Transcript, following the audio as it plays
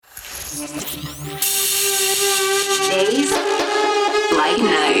Days like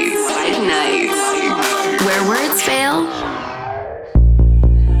nights. Where words fail,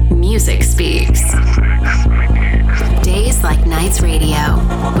 music speaks. Days Like Nights Radio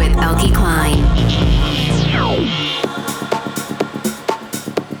with Elke Klein.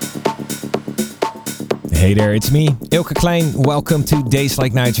 Hey there, it's me, Elke Klein. Welcome to Days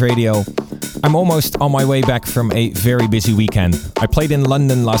Like Nights Radio. I'm almost on my way back from a very busy weekend. I played in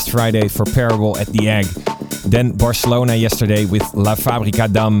London last Friday for Parable at the Egg, then Barcelona yesterday with La Fabrica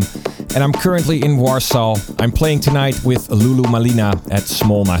Dam, and I'm currently in Warsaw. I'm playing tonight with Lulu Malina at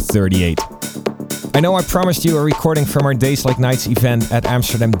Smolna 38. I know I promised you a recording from our Days Like Nights event at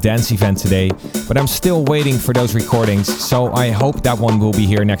Amsterdam Dance Event today, but I'm still waiting for those recordings, so I hope that one will be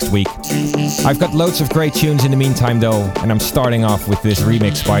here next week. I've got loads of great tunes in the meantime though, and I'm starting off with this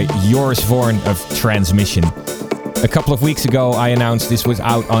remix by Joris Voorn of Transmission. A couple of weeks ago I announced this was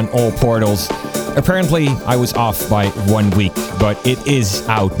out on all portals. Apparently I was off by 1 week, but it is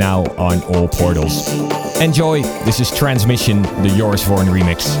out now on all portals. Enjoy, this is Transmission, the Joris Voorn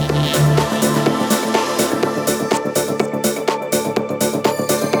remix.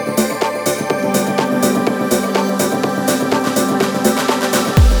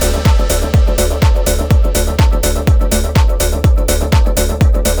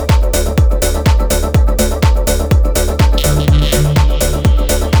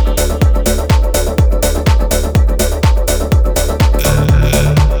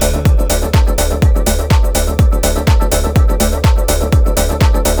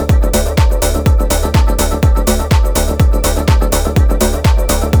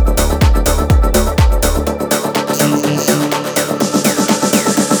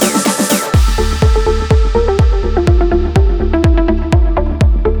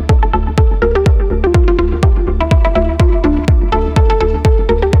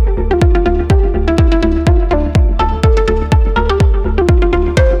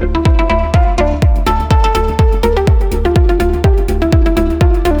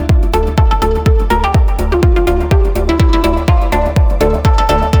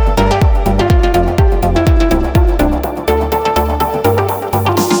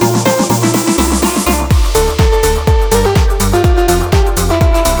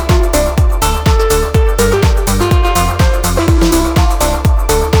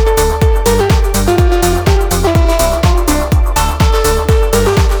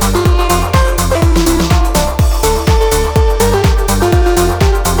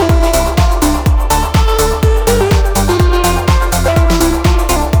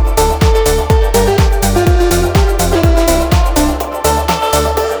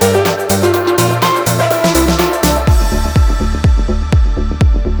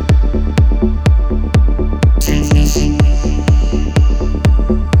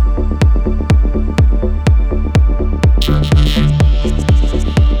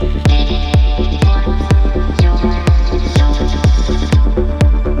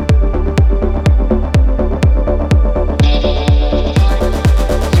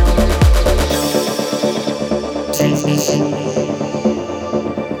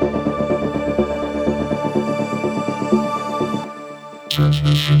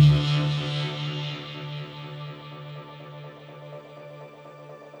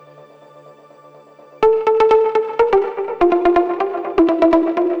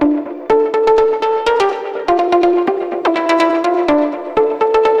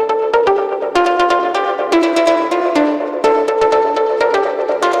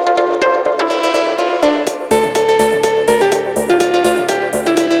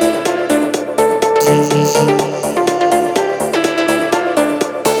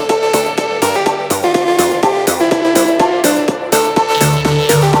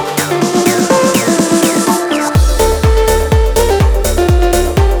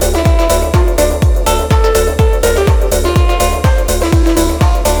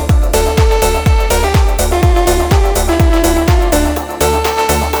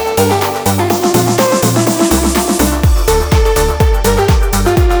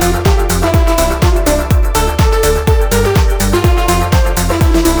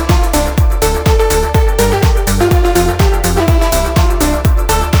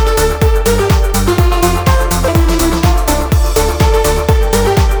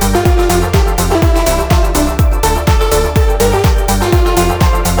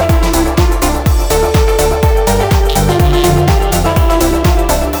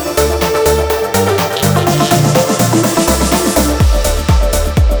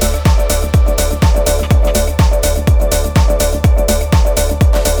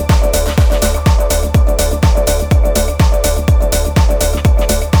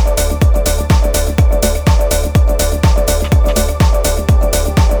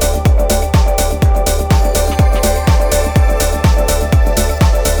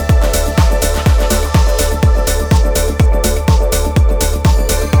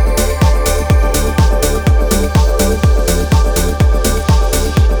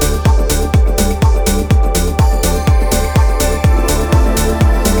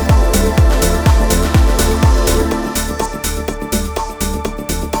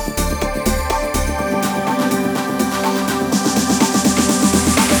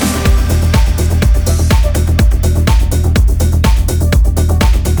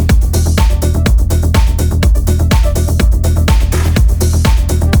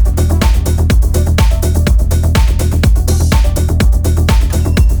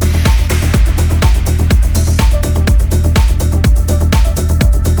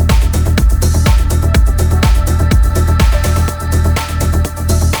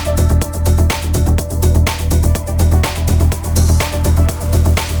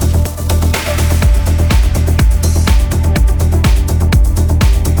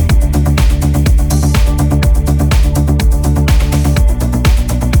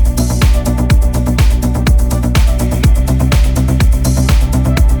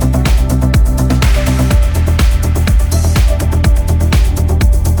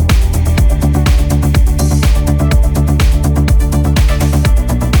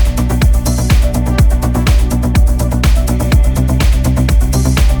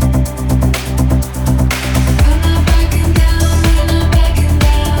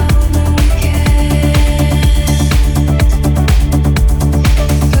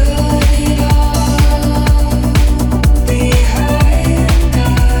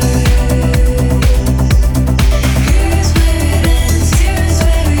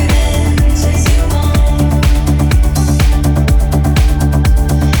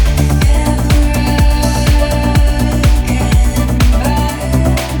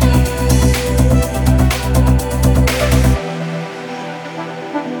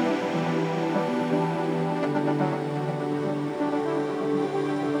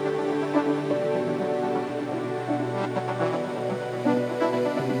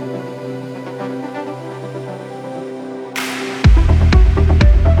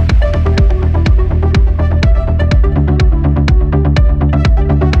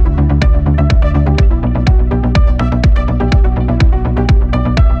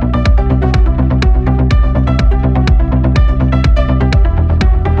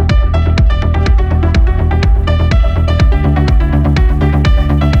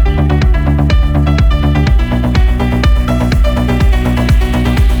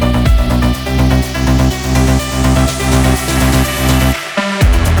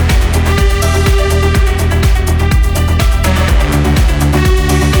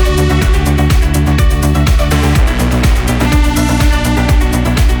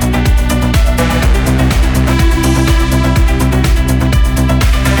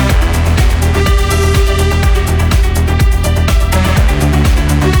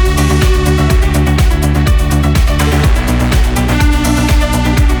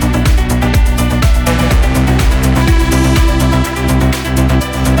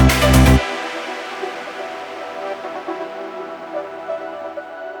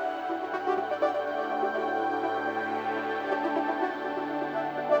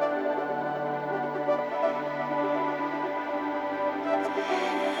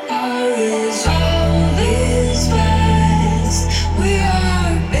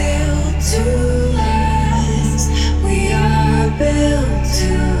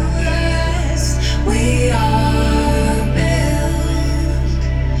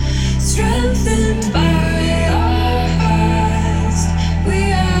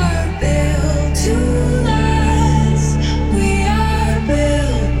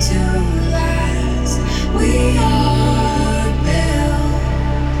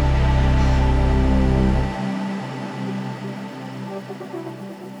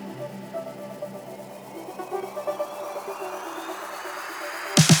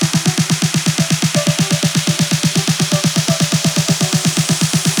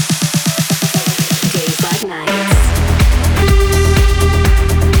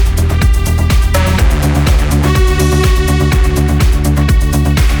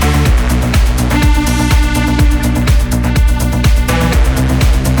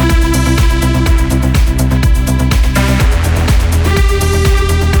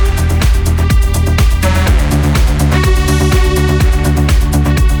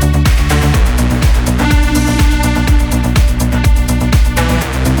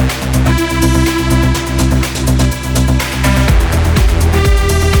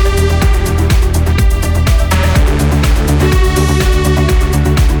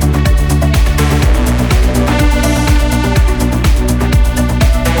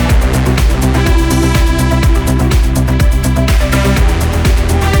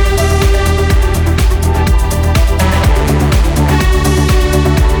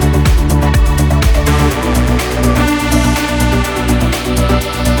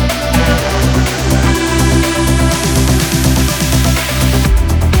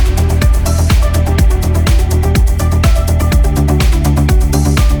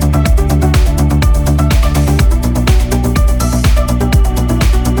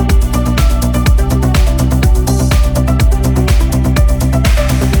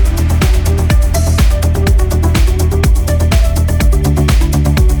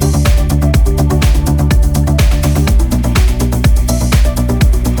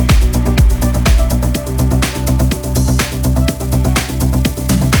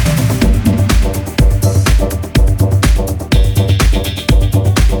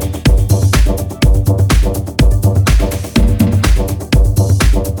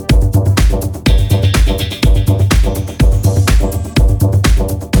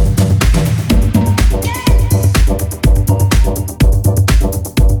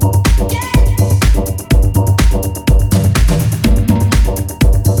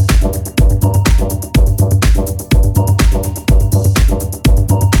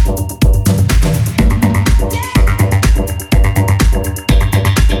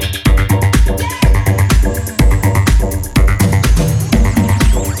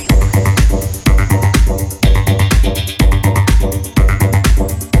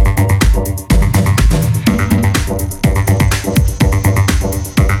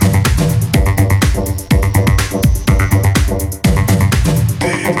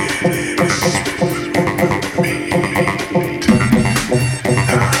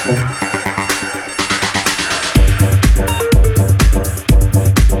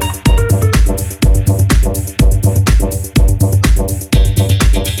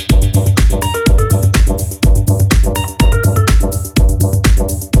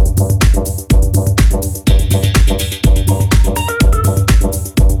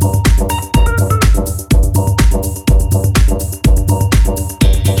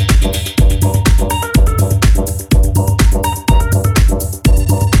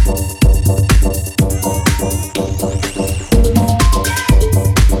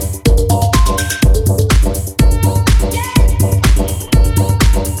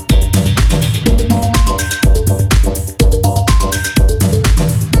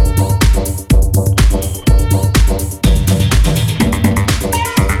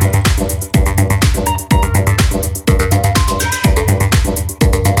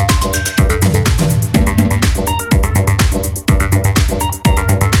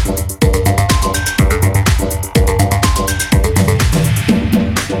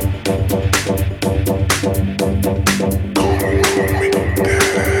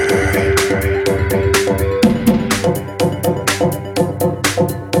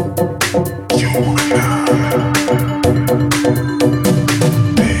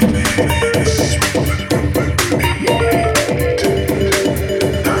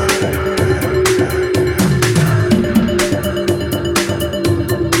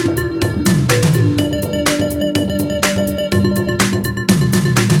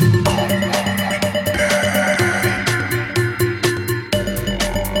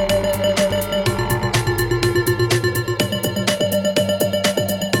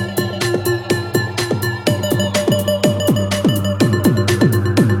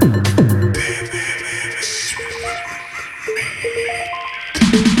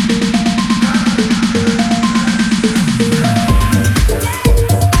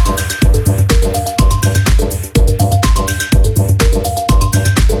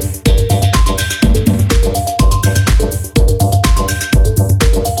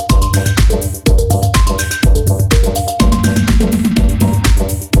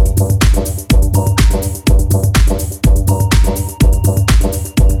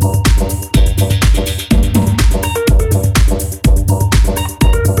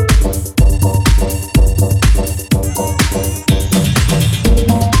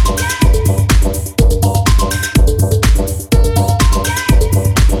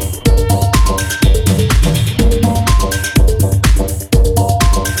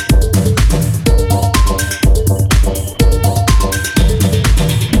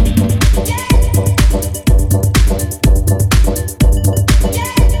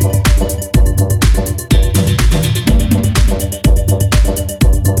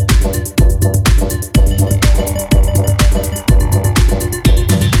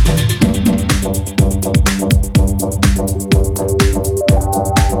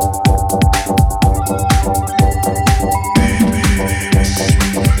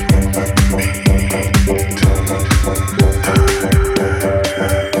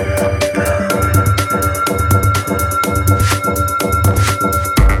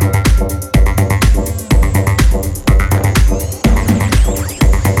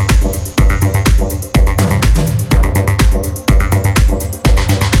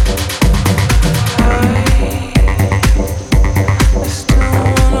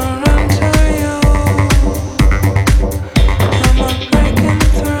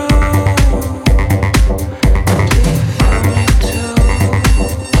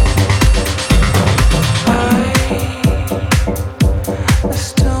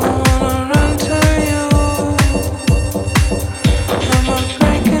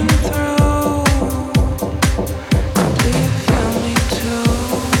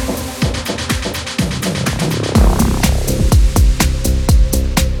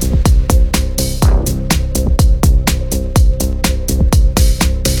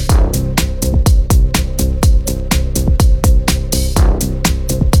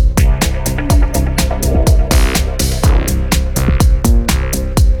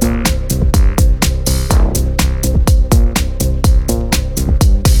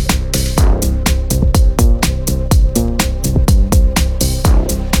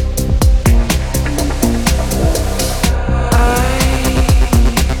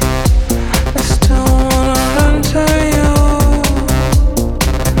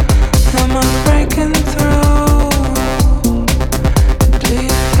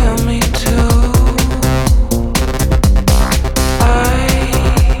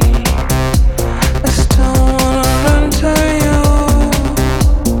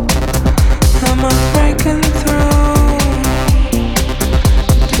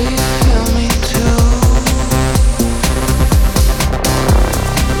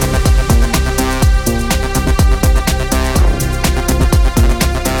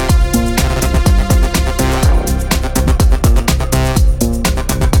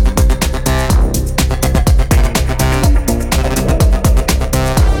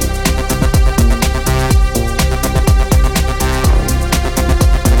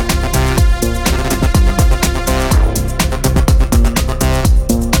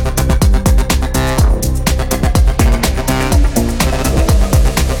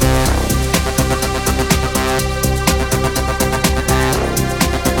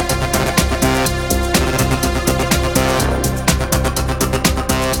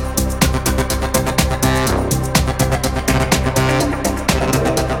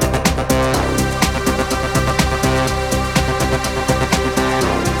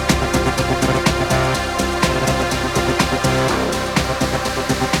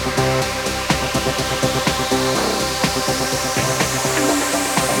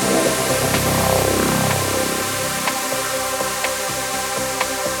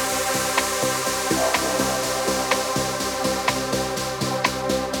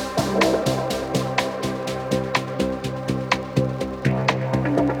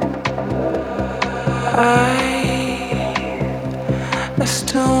 I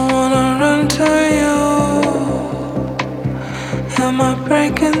still wanna run to you. Am I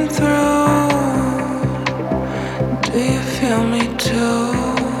breaking through? Do you feel me too?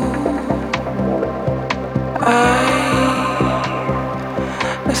 I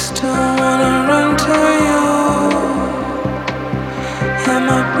still wanna run to you. Am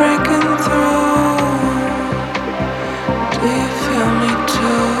I breaking through? Do you feel me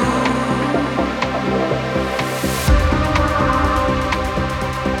too?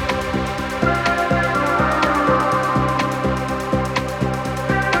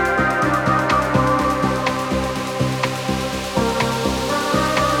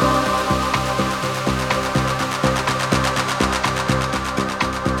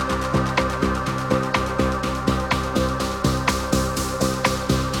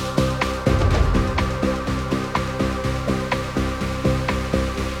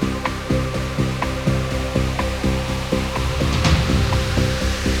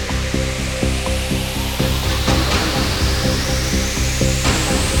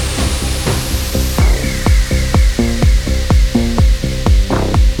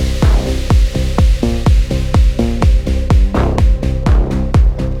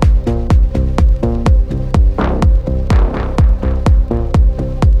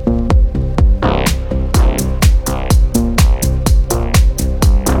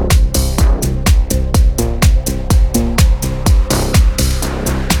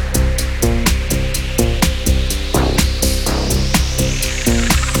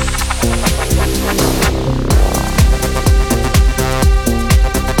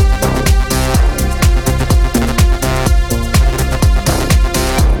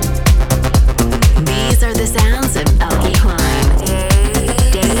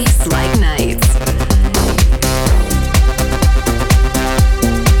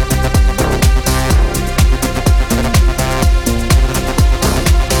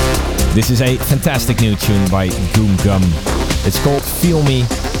 This is a fantastic new tune by Goom Gum. It's called Feel Me.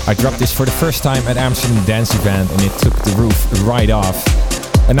 I dropped this for the first time at Amsterdam Dance Event and it took the roof right off.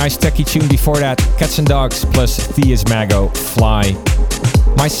 A nice techie tune before that, Cats and Dogs plus Theus Mago, Fly.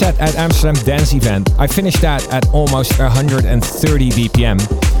 My set at Amsterdam Dance Event, I finished that at almost 130 BPM.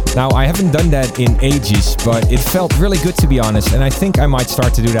 Now, I haven't done that in ages, but it felt really good to be honest, and I think I might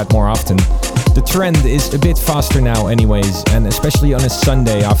start to do that more often. The trend is a bit faster now anyways, and especially on a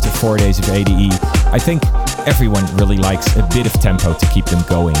Sunday after 4 days of ADE, I think everyone really likes a bit of tempo to keep them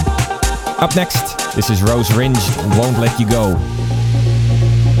going. Up next, this is Rose Ringe, Won't Let You Go.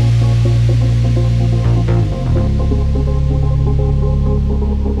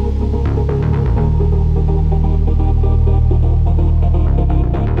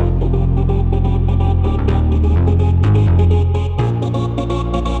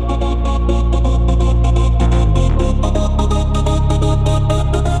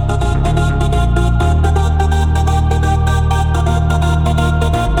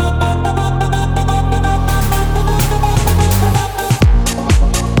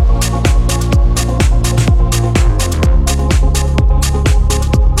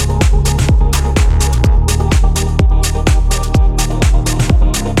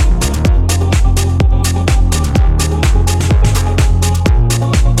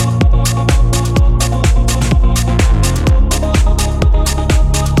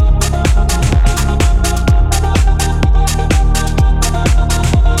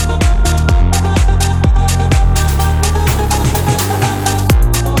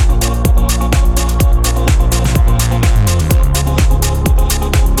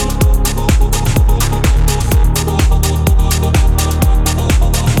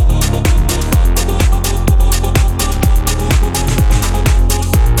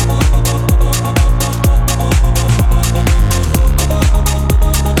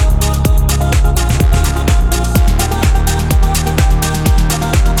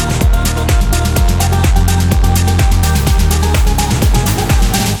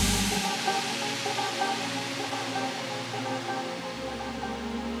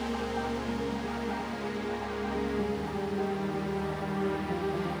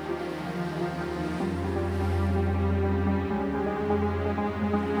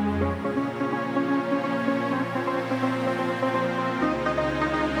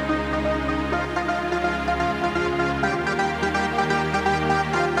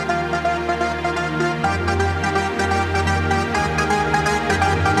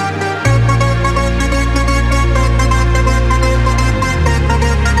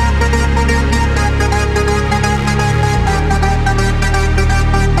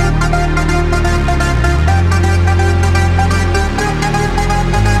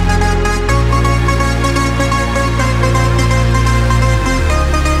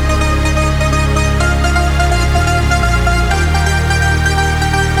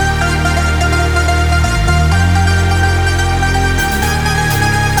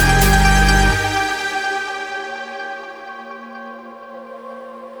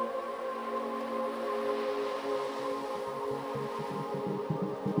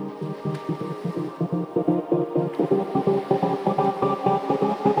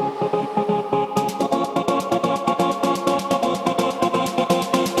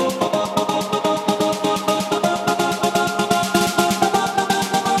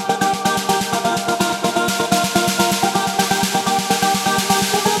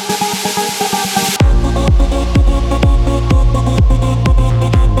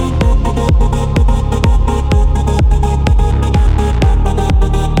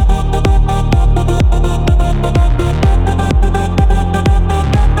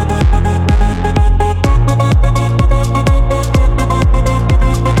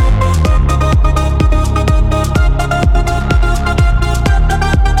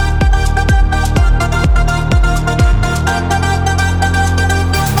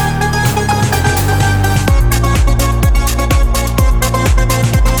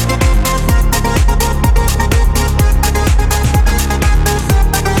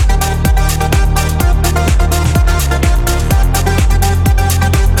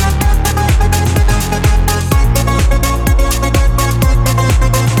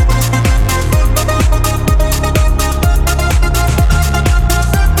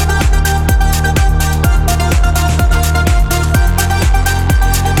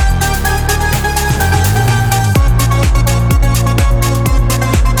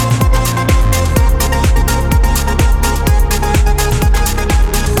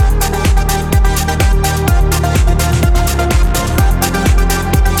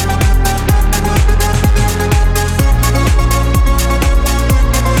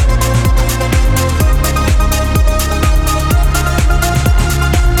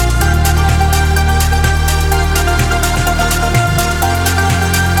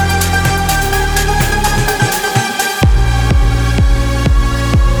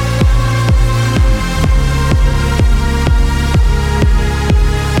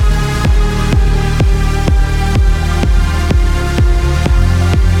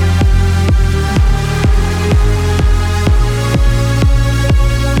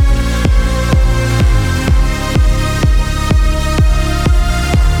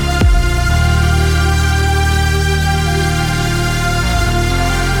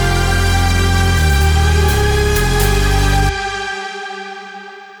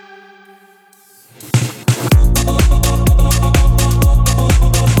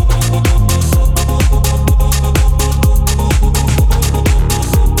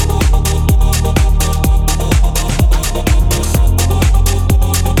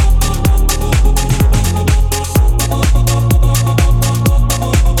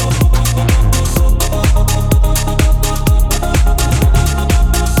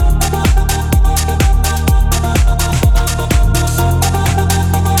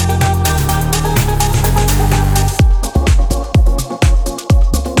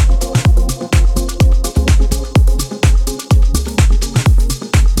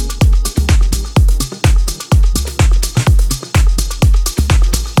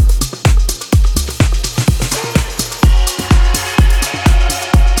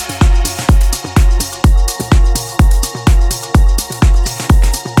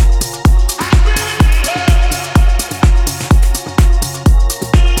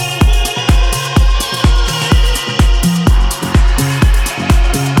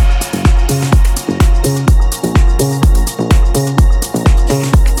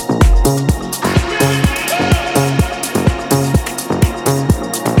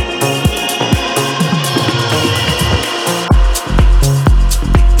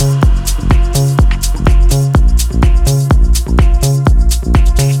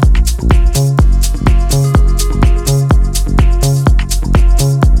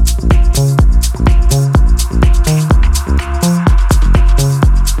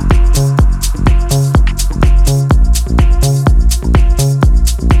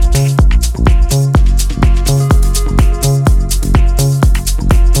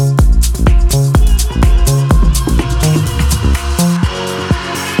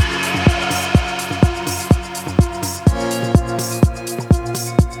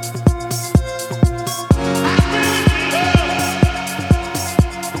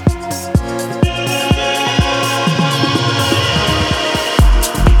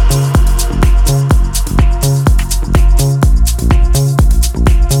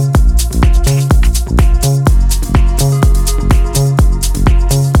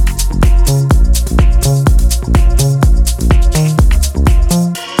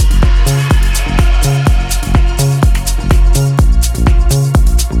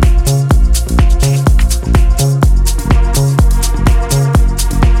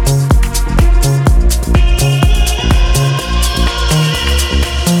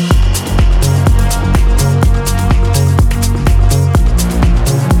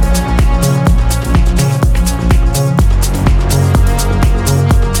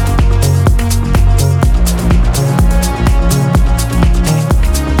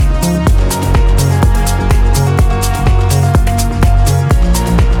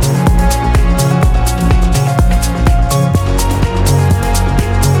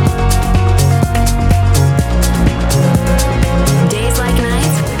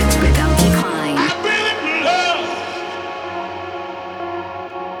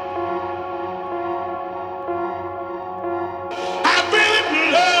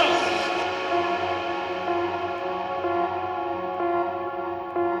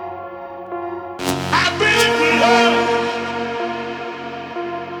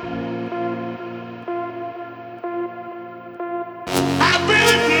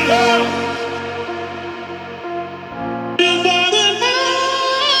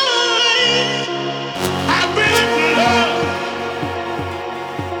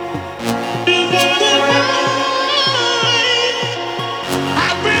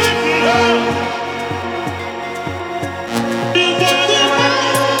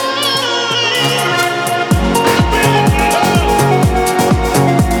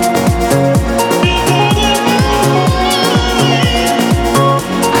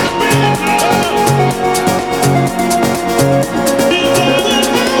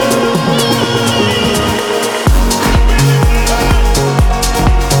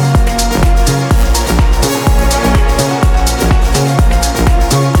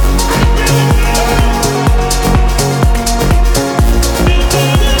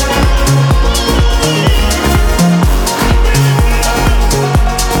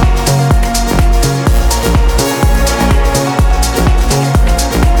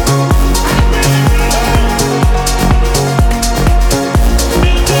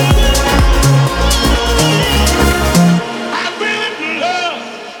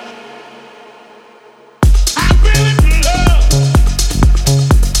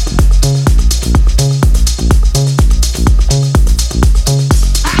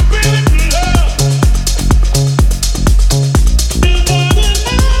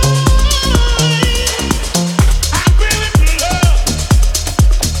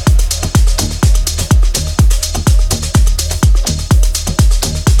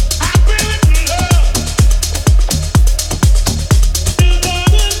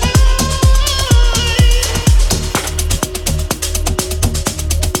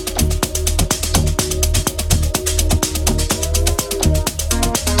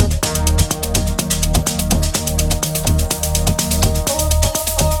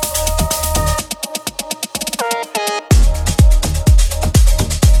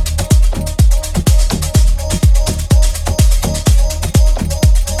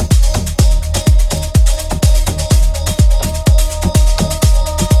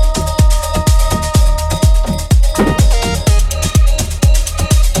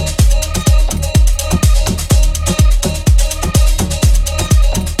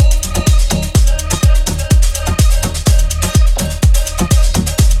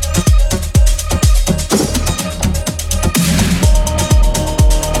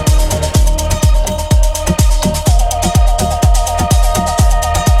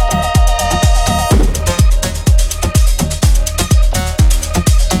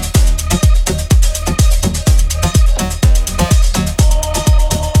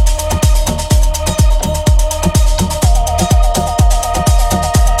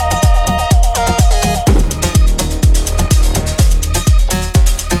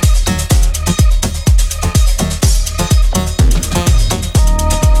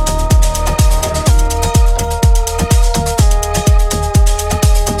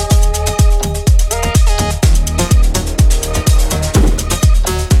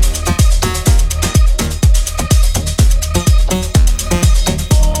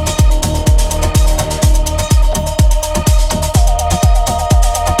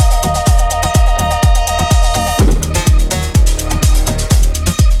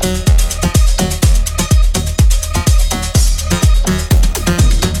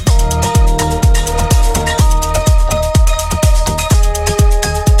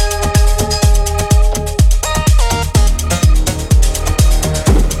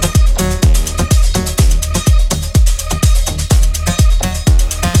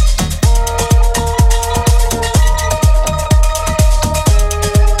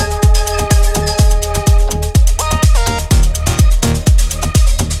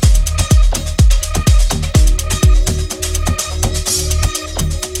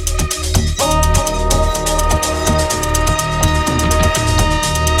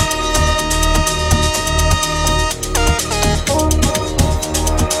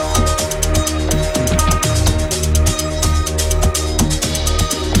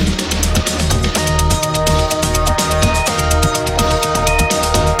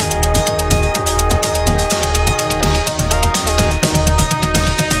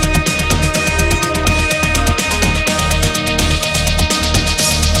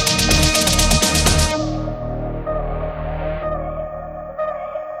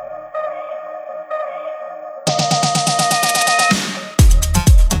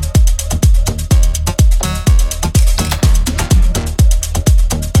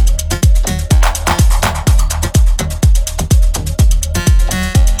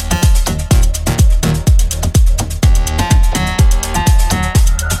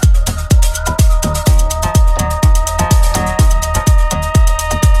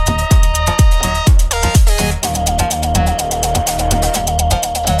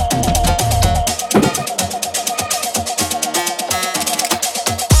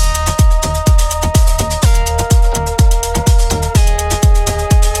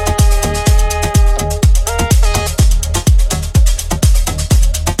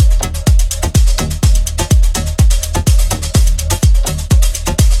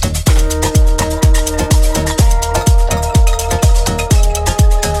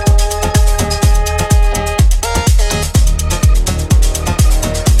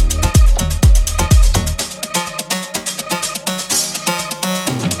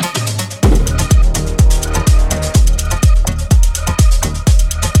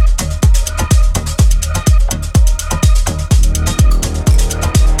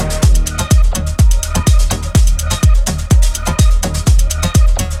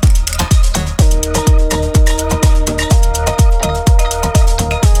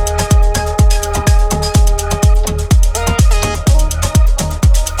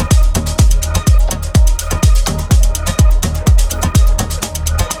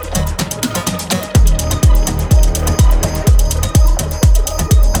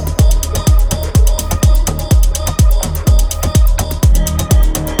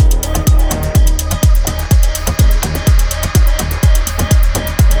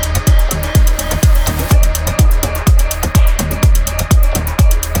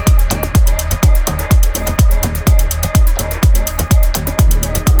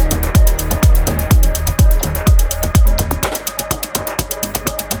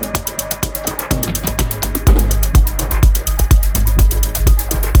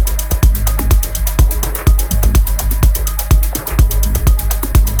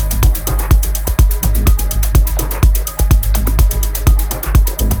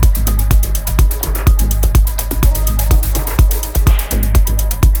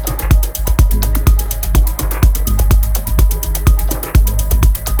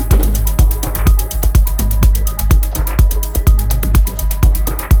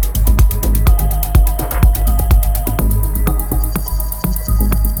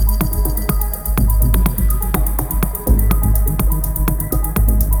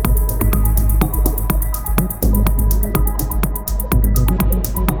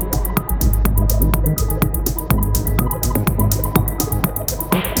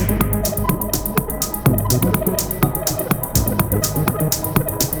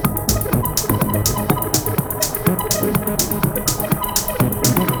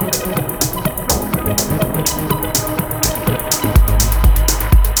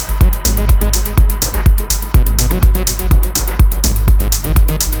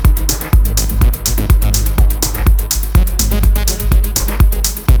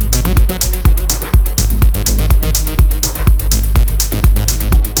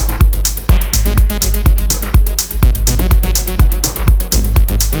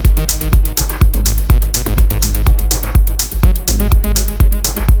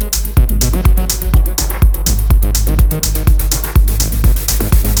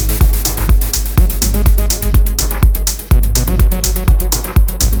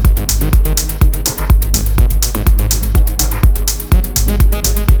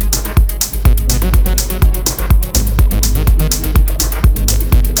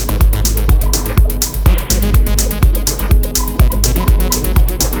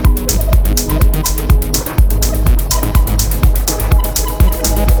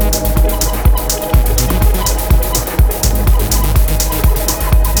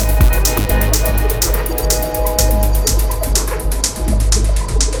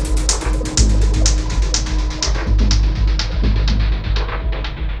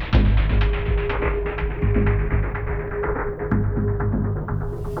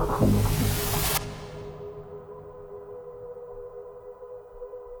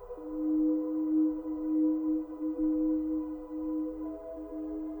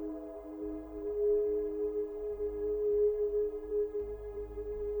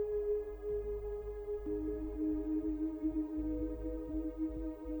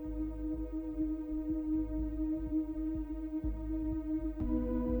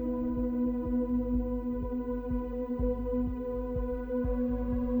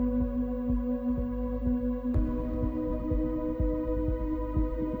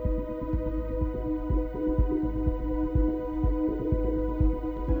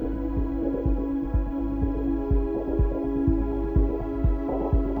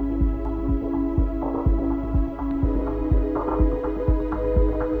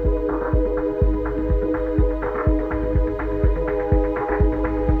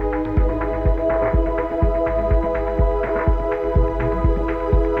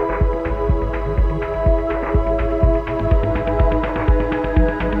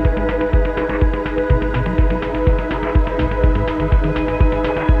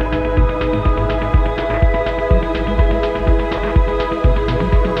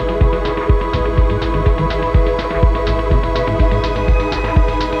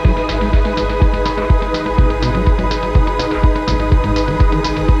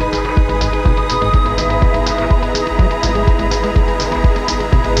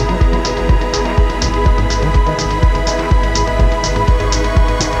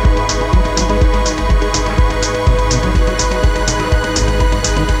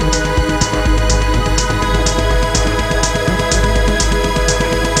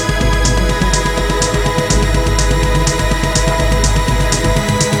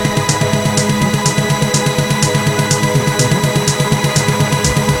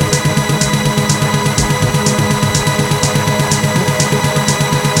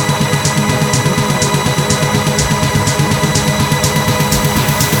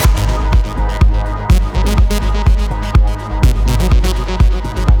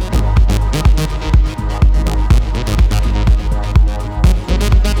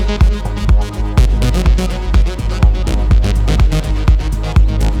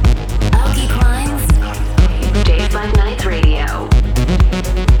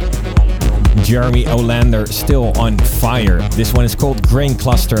 Jeremy Olander, still on fire. This one is called Grain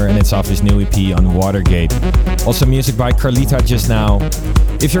Cluster and it's off his new EP on Watergate. Also music by Carlita just now.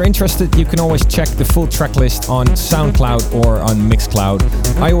 If you're interested, you can always check the full track list on SoundCloud or on Mixcloud.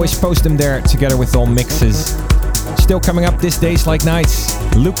 I always post them there together with all mixes. Still coming up this Days Like Nights,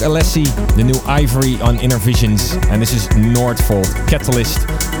 Luke Alessi, the new Ivory on Inner Visions, and this is Nordfold, Catalyst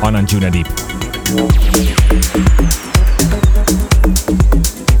on Anjuna Deep.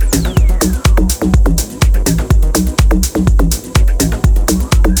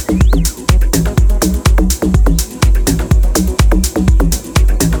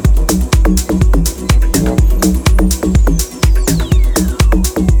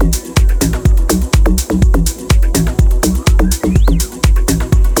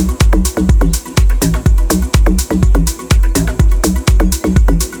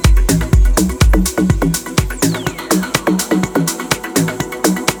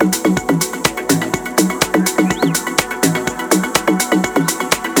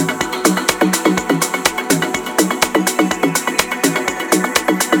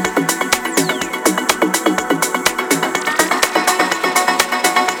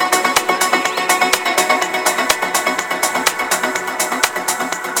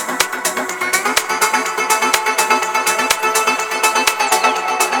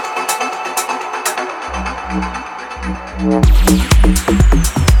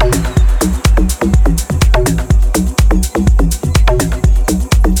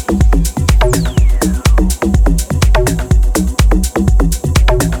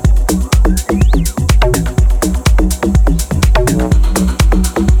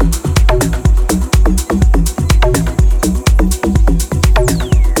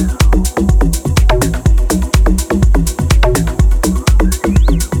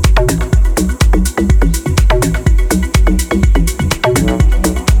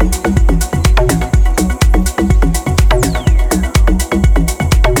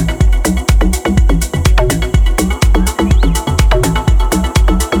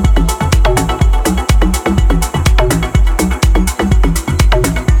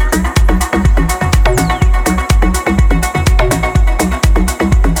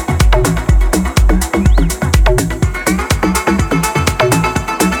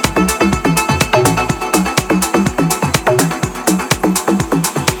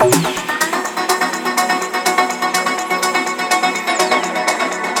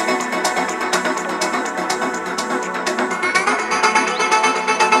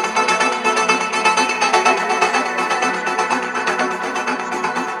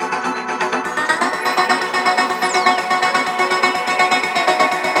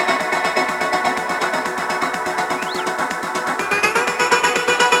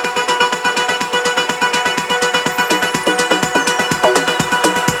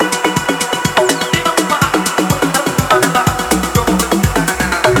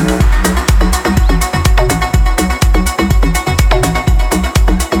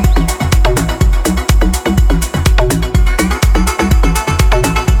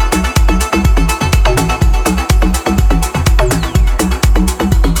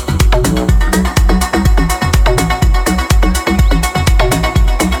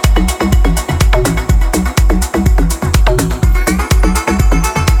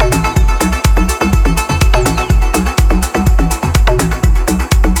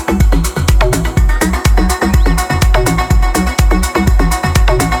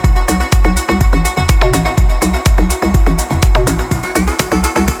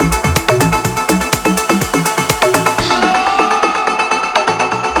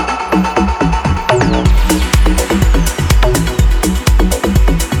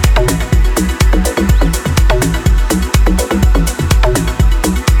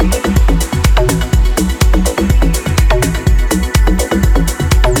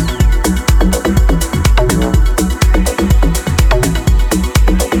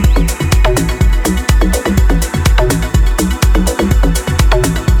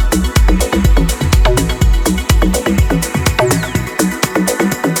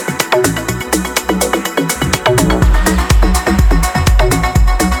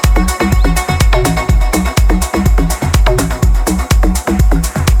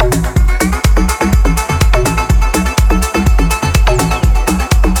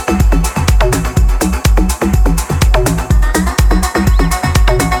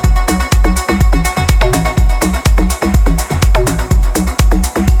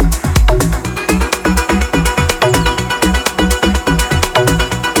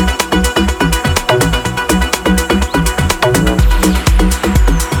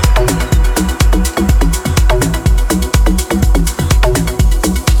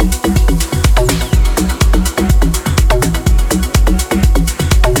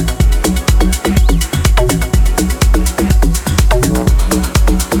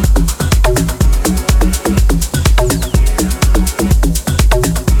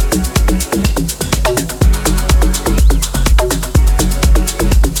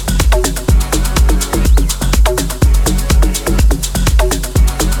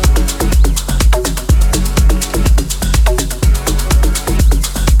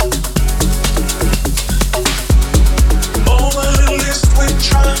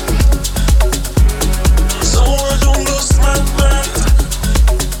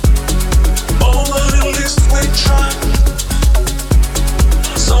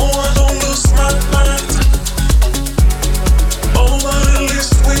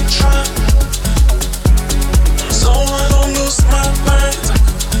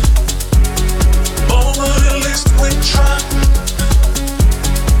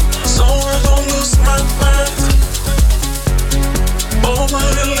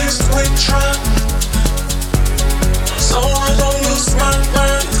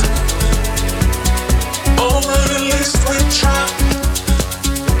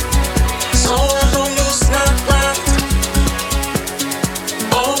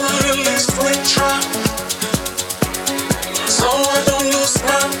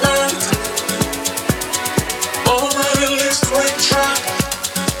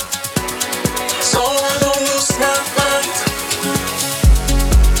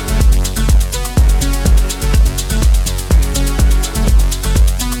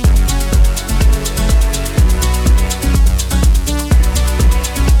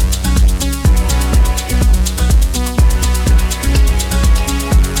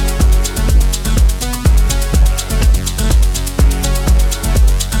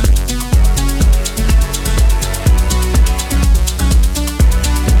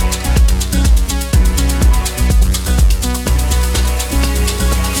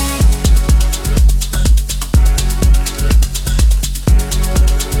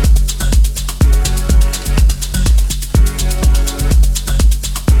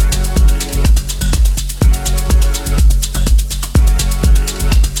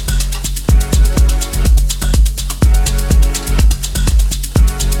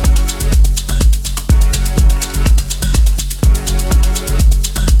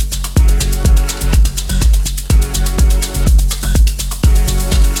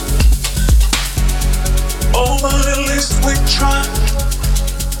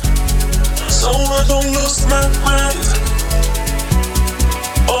 don't lose my mind.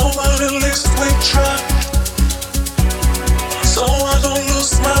 Oh, but at least we try. So I don't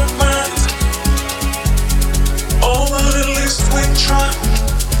lose my mind. Oh, but at least we try.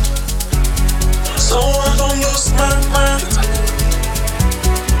 So I don't lose my mind.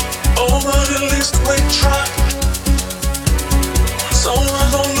 Oh, but at least we try. So I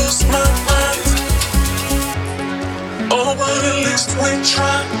don't lose my mind. Oh, but at least we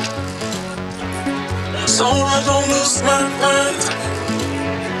try. So I don't lose my mind.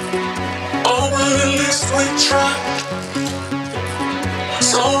 Oh, but at least we try.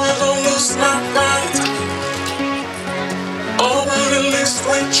 So I don't lose my mind. Oh, but at least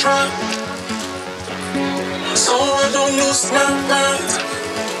we try. So I don't lose my mind.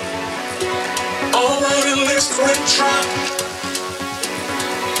 Oh, but at least we try.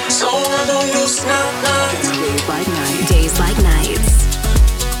 So I don't lose my mind. Days like nights. Days like nights.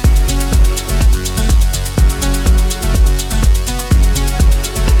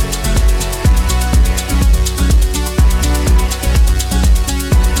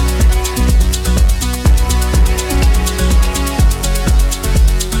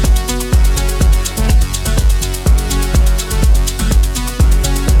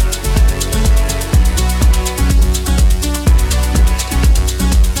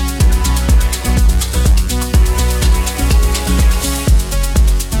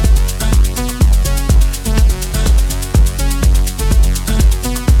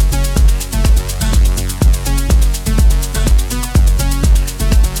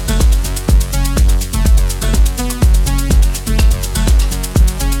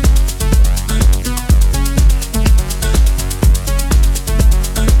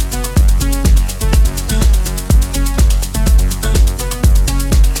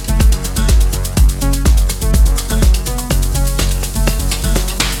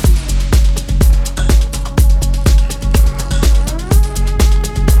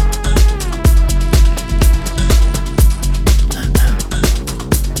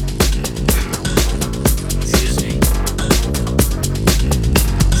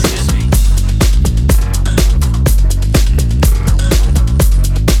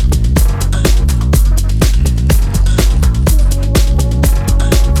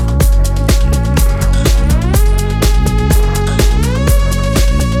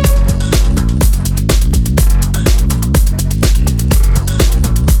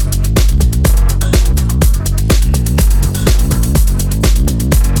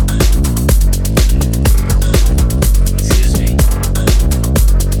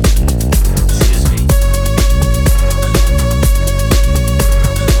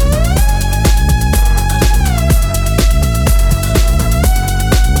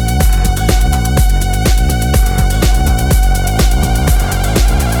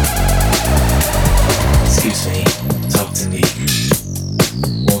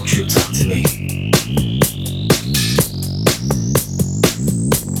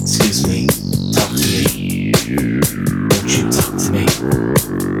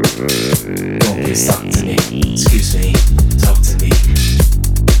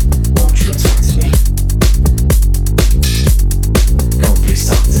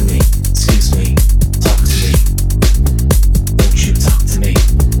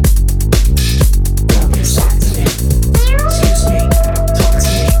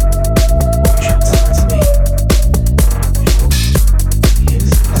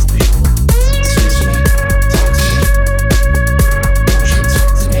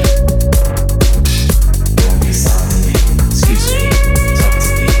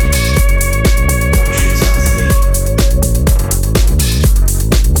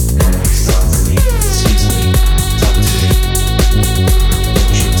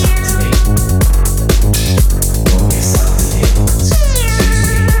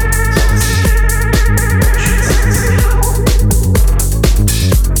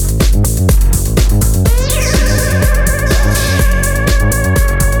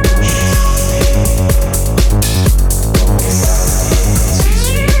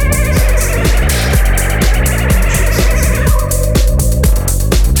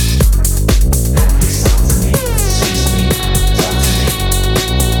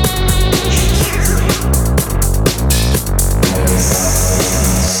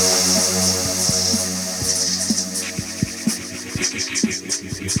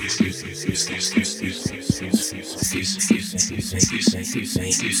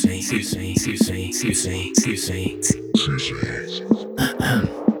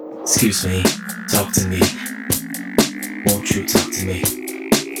 Excuse me, talk to me. Won't you talk to me?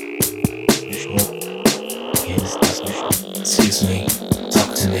 Excuse me,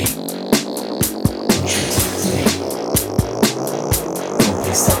 talk to me.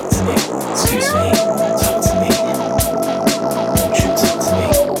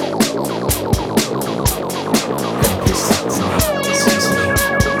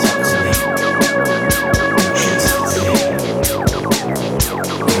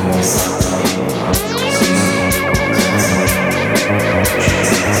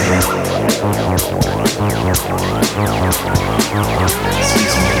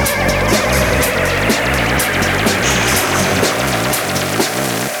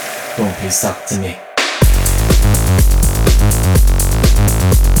 please talk to me.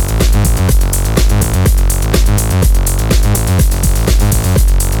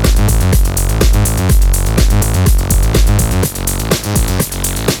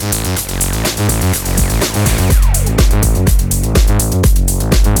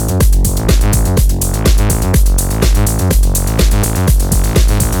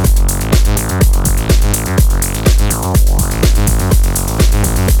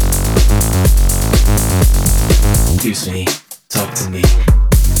 Excuse me, talk to me.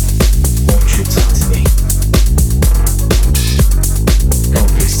 Won't you talk to me? Oh,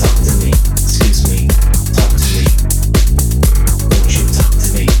 please talk to me. Excuse me, talk to me. Won't you talk to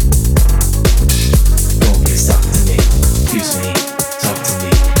me? Oh, please talk to me. Excuse me, talk to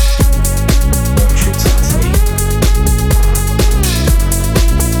me. Won't you talk to me?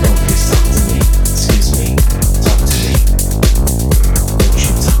 Oh, please talk to me. Excuse me, talk to me. Won't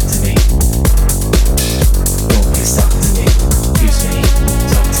you talk to me? Please talk to me. Excuse me.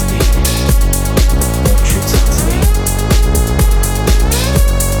 Talk to me. Won't you talk to me?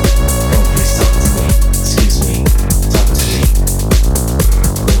 Oh, please talk to me. Excuse me. Talk to me.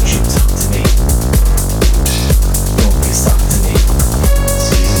 Won't you talk to me? Oh, please talk to me.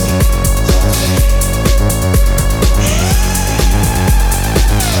 Excuse me. Talk to me.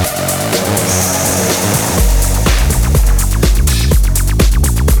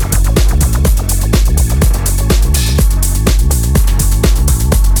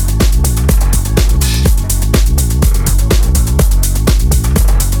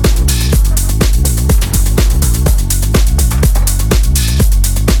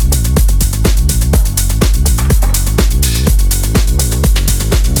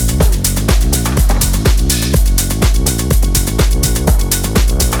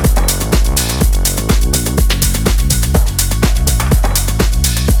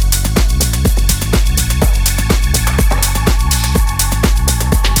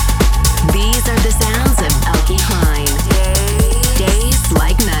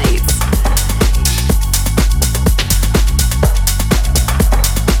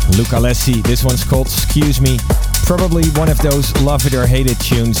 Luca Alessi, this one's called Excuse Me. Probably one of those love it or hate it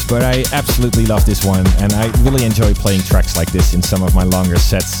tunes, but I absolutely love this one and I really enjoy playing tracks like this in some of my longer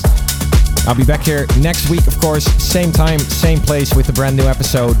sets. I'll be back here next week, of course, same time, same place with a brand new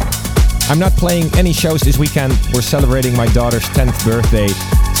episode. I'm not playing any shows this weekend. We're celebrating my daughter's 10th birthday,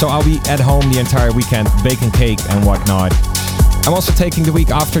 so I'll be at home the entire weekend, baking cake and whatnot. I'm also taking the week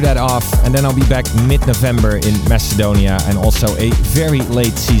after that off, and then I'll be back mid-November in Macedonia and also a very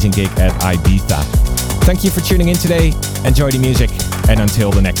late season gig at Ibiza. Thank you for tuning in today, enjoy the music, and until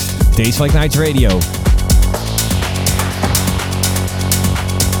the next Days Like Nights Radio.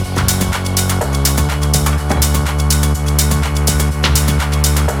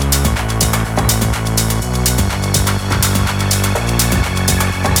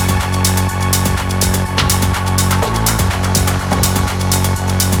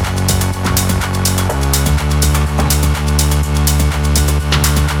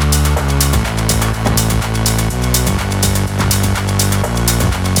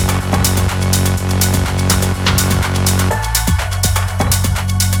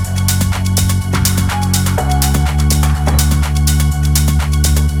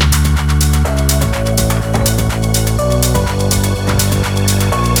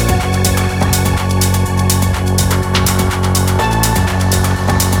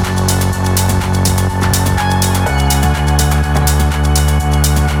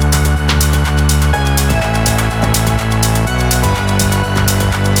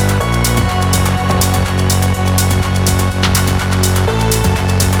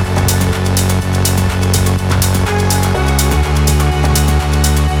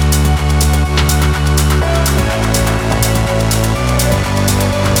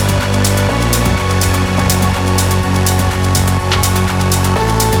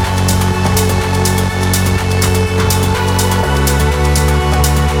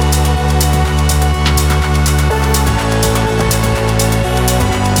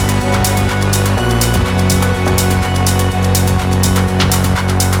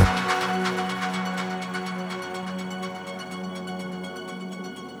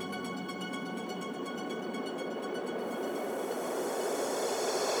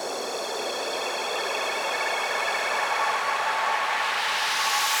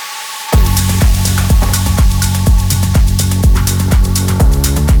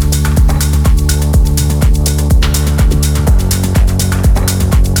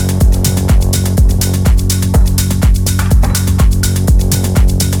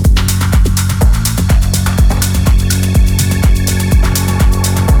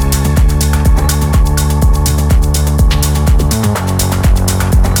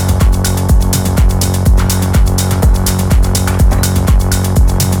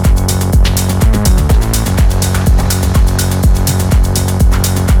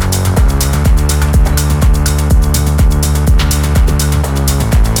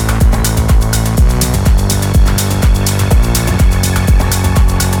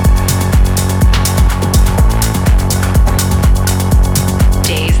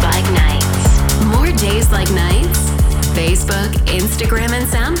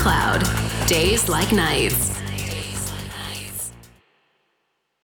 Like Nights.